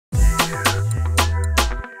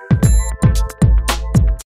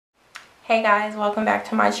Hey guys, welcome back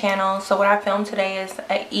to my channel. So what I filmed today is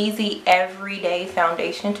an easy everyday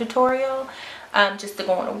foundation tutorial. Just to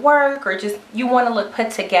go to work, or just you want to look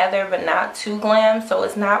put together but not too glam. So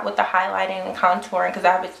it's not with the highlighting and contouring, because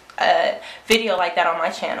I have a video like that on my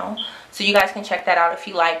channel. So you guys can check that out if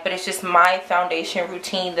you like. But it's just my foundation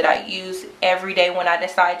routine that I use every day when I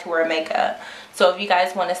decide to wear makeup. So if you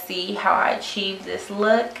guys want to see how I achieve this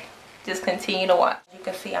look, just continue to watch. You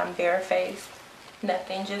can see I'm barefaced.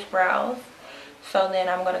 Nothing, just brows. So then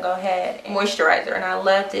I'm going to go ahead and moisturizer, and I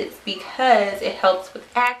loved it because it helps with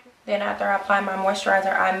acne. Then after I apply my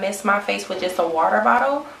moisturizer, I mist my face with just a water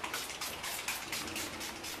bottle,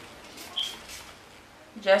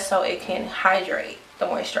 just so it can hydrate the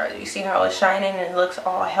moisturizer. You see how it's shining and it looks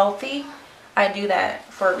all healthy? I do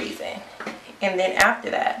that for a reason. And then after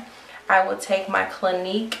that, I will take my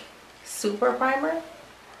Clinique Super Primer,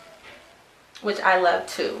 which I love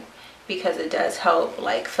too, because it does help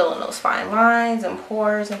like fill in those fine lines and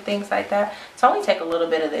pores and things like that. So I only take a little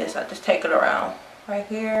bit of this. I just take it around right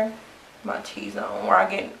here, my T-zone, where I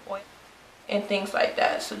get oil and things like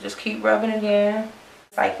that. So just keep rubbing it in.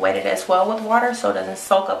 It's like wetted as well with water, so it doesn't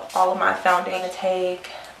soak up all of my foundation.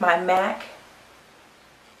 Take my MAC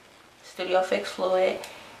Studio Fix Fluid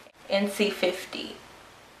NC50.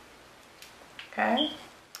 Okay,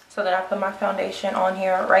 so then I put my foundation on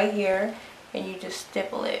here, right here, and you just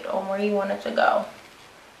stipple it on where you want it to go.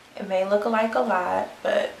 It may look like a lot,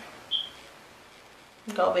 but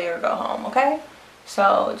go big or go home, okay?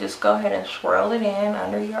 So just go ahead and swirl it in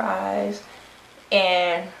under your eyes.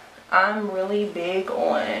 And I'm really big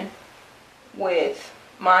on with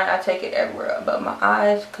mine, I take it everywhere but my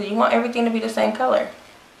eyes, because you want everything to be the same color.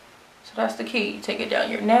 So that's the key. You take it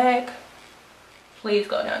down your neck. Please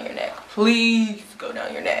go down your neck. Please go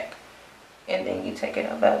down your neck. And then you take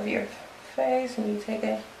it above your face, and you take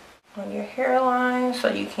it on your hairline so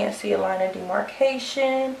you can't see a line of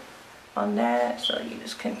demarcation on that. So you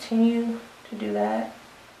just continue to do that.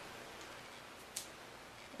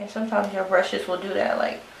 And sometimes your brushes will do that,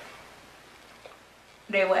 like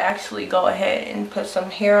they will actually go ahead and put some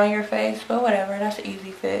hair on your face, but whatever, that's an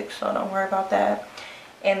easy fix, so don't worry about that.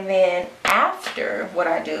 And then after, what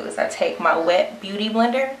I do is I take my wet beauty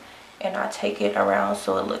blender and I take it around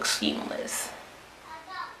so it looks seamless.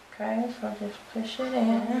 Okay, so just push it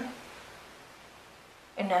in,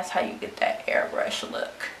 and that's how you get that airbrush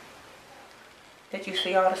look that you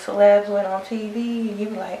see all the celebs with on TV, and you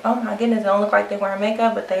be like, oh my goodness, they don't look like they wear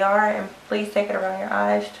makeup, but they are. And please take it around your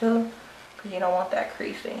eyes too, because you don't want that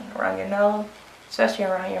creasing around your nose, especially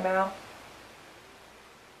around your mouth.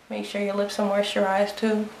 Make sure your lips are moisturized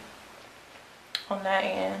too on that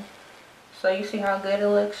end. So you see how good it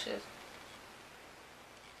looks. Just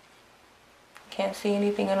can't see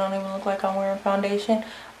anything. I don't even look like I'm wearing foundation,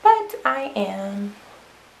 but I am.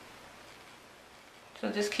 So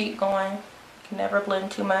just keep going. You can never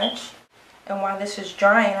blend too much. And while this is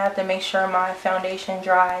drying, I have to make sure my foundation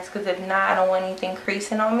dries, because if not, I don't want anything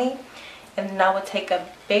creasing on me. And then I would take a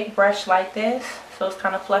big brush like this, so it's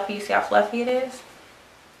kind of fluffy. You see how fluffy it is?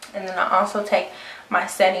 And then I also take my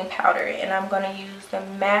setting powder, and I'm going to use the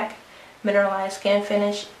MAC Mineralized Skin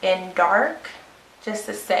Finish in Dark, just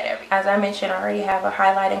to set everything. As I mentioned, I already have a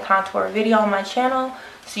highlight and contour video on my channel,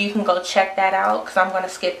 so you can go check that out, because I'm going to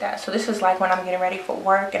skip that. So this is like when I'm getting ready for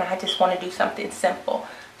work and I just want to do something simple.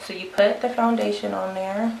 So you put the foundation on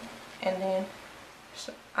there, and then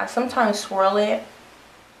I sometimes swirl it,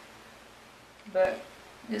 but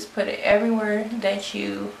just put it everywhere that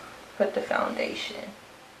you put the foundation.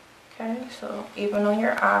 Okay, so even on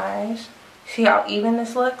your eyes. See how even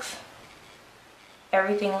this looks?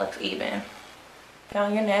 Everything looks even.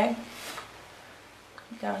 Down your neck,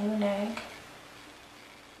 down your neck,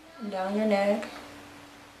 down your neck,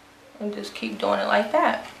 and just keep doing it like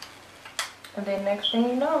that. And then next thing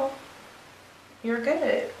you know, you're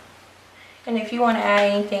good. And if you want to add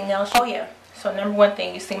anything else, oh yeah, so number one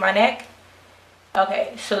thing, you see my neck?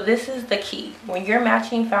 Okay, so this is the key. When you're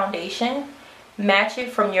matching foundation, match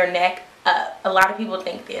it from your neck up. A lot of people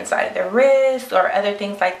think the inside of their wrist or other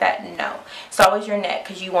things like that. No, it's always your neck,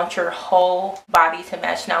 because you want your whole body to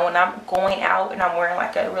match. Now when I'm going out and I'm wearing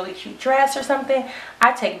like a really cute dress or something,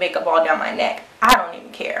 I take makeup all down my neck. I don't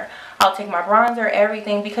even care. I'll take my bronzer,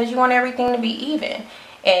 everything, because you want everything to be even.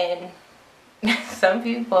 And some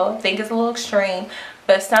people think it's a little extreme,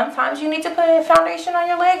 but sometimes you need to put a foundation on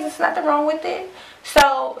your legs. There's nothing wrong with it.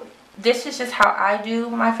 So this is just how I do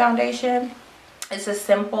my foundation. It's just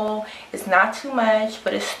simple. It's not too much,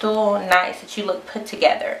 but it's still nice that you look put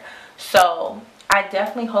together. So I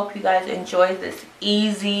definitely hope you guys enjoyed this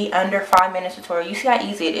easy under 5-minute tutorial. You see how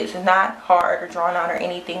easy it is. It's not hard or drawn out or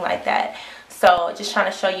anything like that. So just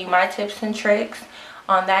trying to show you my tips and tricks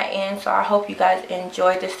on that end. So I hope you guys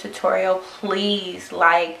enjoyed this tutorial. Please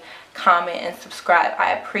like, comment, and subscribe.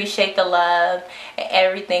 I appreciate the love and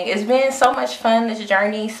everything. It's been so much fun, this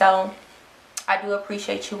journey. So I do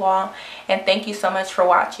appreciate you all, and thank you so much for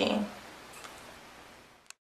watching.